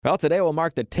Well, today will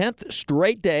mark the 10th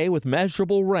straight day with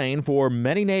measurable rain for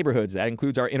many neighborhoods. That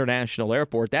includes our international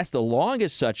airport. That's the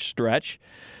longest such stretch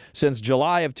since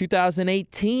July of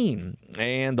 2018.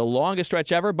 And the longest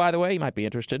stretch ever, by the way, you might be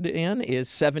interested in, is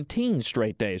 17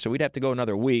 straight days. So we'd have to go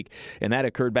another week. And that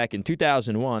occurred back in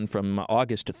 2001 from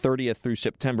August 30th through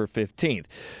September 15th.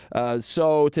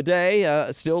 So today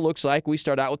still looks like we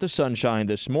start out with the sunshine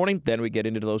this morning. Then we get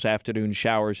into those afternoon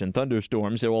showers and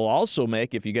thunderstorms. It will also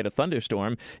make, if you get a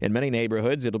thunderstorm in many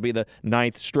neighborhoods, it'll be the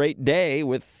 9th straight day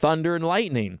with thunder and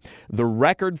lightning. The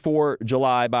record for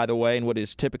July, by the way, and what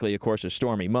is typically, of course, a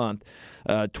stormy month,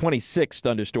 26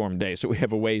 thunderstorm days, so we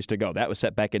have a ways to go. That was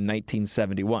set back in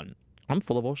 1971. I'm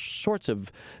full of all sorts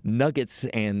of nuggets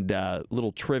and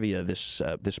little trivia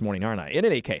this morning, aren't I? In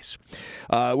any case,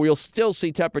 we'll still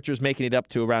see temperatures making it up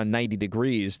to around 90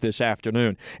 degrees this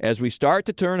afternoon as we start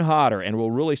to turn hotter, and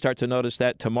we'll really start to notice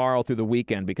that tomorrow through the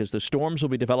weekend because the storms will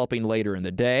be developing later in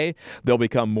the day. They'll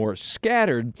become more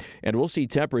scattered, and we'll see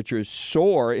temperatures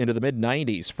soar into the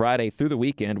mid-90s Friday through the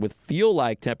weekend with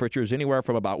feel-like temperatures anywhere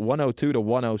from about 102 to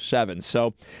 107.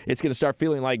 So it's going to start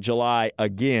feeling like July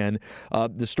again.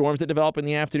 The storms that develop in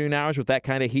the afternoon hours with that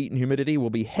kind of heat and humidity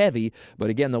will be heavy, but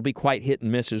again, they'll be quite hit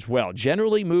and miss as well.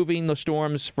 Generally moving the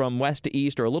storms from west to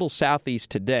east or a little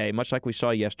southeast today, much like we saw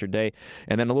yesterday,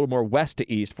 and then a little more west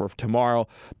to east for tomorrow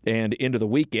and into the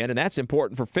weekend. And that's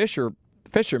important for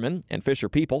fishermen and fisher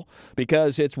people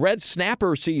because it's red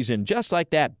snapper season, just like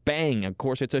that. Bang. Of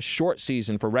course, it's a short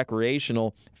season for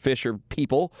recreational fisher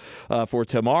people. For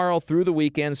tomorrow through the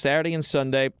weekend, Saturday and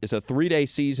Sunday, it's a 3-day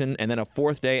season, and then a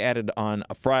 4th day added on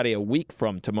a Friday a week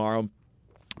from tomorrow.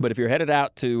 But if you're headed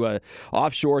out to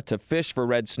offshore to fish for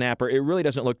red snapper, it really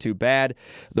doesn't look too bad.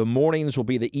 The mornings will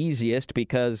be the easiest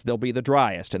because they'll be the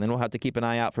driest, and then we'll have to keep an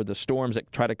eye out for the storms that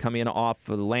try to come in off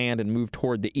of the land and move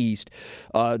toward the east.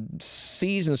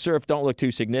 Seas and surf don't look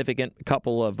too significant. A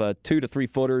couple of 2 to 3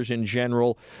 footers in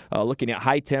general. Looking at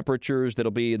high temperatures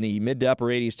that'll be in the mid to upper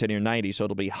 80s to near 90, so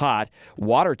it'll be hot.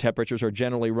 Water temperatures are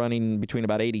generally running between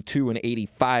about 82 and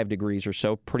 85 degrees or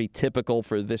so, pretty typical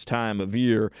for this time of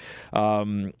year.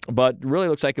 But really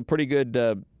looks like a pretty good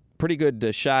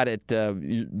shot at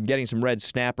getting some red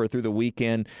snapper through the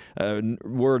weekend.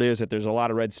 Word is that there's a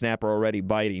lot of red snapper already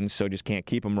biting, so just can't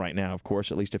keep them right now, of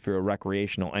course, at least if you're a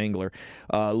recreational angler.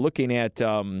 Looking at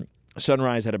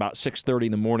sunrise at about 6:30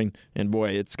 in the morning, and boy,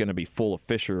 it's going to be full of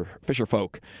fisher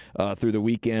folk through the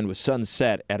weekend with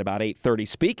sunset at about 8:30.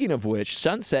 Speaking of which,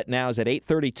 sunset now is at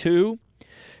 8:32.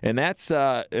 And that's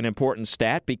an important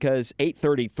stat because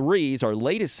 8:33 is our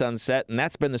latest sunset, and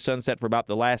that's been the sunset for about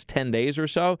the last 10 days or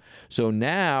so. So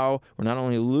now we're not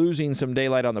only losing some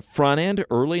daylight on the front end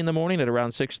early in the morning at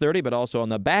around 6:30, but also on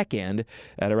the back end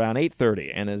at around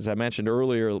 8:30. And as I mentioned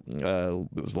earlier, it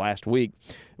was last week,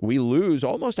 we lose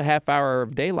almost a half hour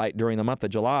of daylight during the month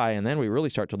of July, and then we really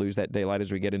start to lose that daylight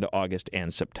as we get into August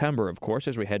and September, of course,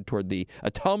 as we head toward the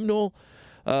autumnal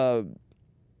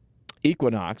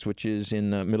equinox, which is in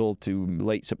the middle to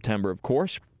late September, of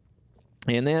course.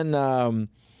 And then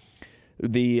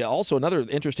also another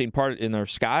interesting part in our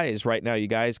skies right now, you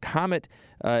guys, Comet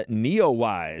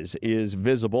Neowise is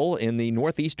visible in the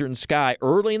northeastern sky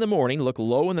early in the morning. Look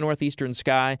low in the northeastern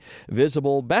sky.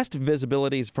 Visible. Best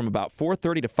visibility is from about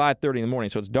 4:30 to 5:30 in the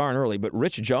morning, so it's darn early, but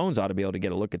Rich Jones ought to be able to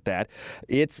get a look at that.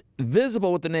 It's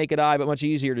visible with the naked eye, but much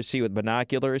easier to see with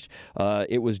binoculars.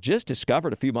 It was just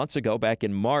discovered a few months ago, back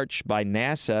in March, by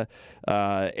NASA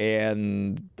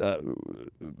and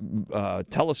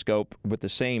telescope with the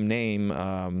same name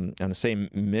and the same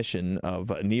mission of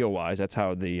Neowise. That's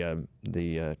how the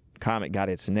comet got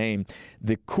its name.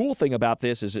 The cool thing about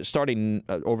this is it's starting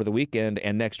over the weekend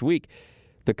and next week.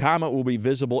 The comet will be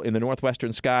visible in the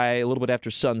northwestern sky a little bit after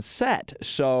sunset,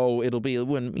 so it'll be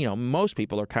when most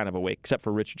people are kind of awake, except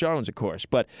for Rich Jones, of course.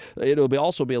 But it'll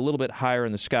also be a little bit higher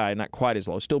in the sky, not quite as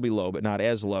low. Still be low, but not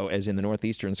as low as in the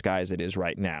northeastern sky as it is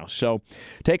right now. So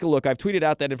take a look. I've tweeted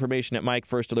out that information at Mike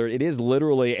First Alert. It is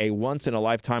literally a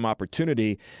once-in-a-lifetime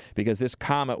opportunity because this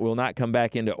comet will not come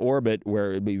back into orbit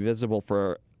where it'll be visible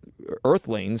for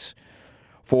Earthlings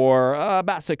for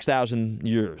about 6,000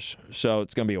 years. So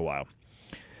it's going to be a while.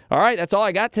 All right, that's all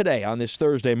I got today on this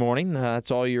Thursday morning. That's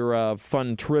all your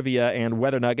fun trivia and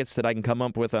weather nuggets that I can come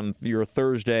up with on your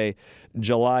Thursday,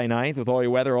 July 9th, with all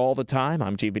your weather all the time.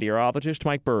 I'm Chief Meteorologist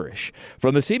Mike Burrish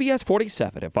from the CBS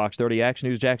 47 at Fox 30 Action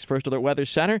News Jack's First Alert Weather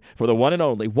Center for the one and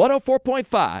only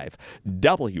 104.5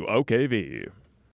 WOKV.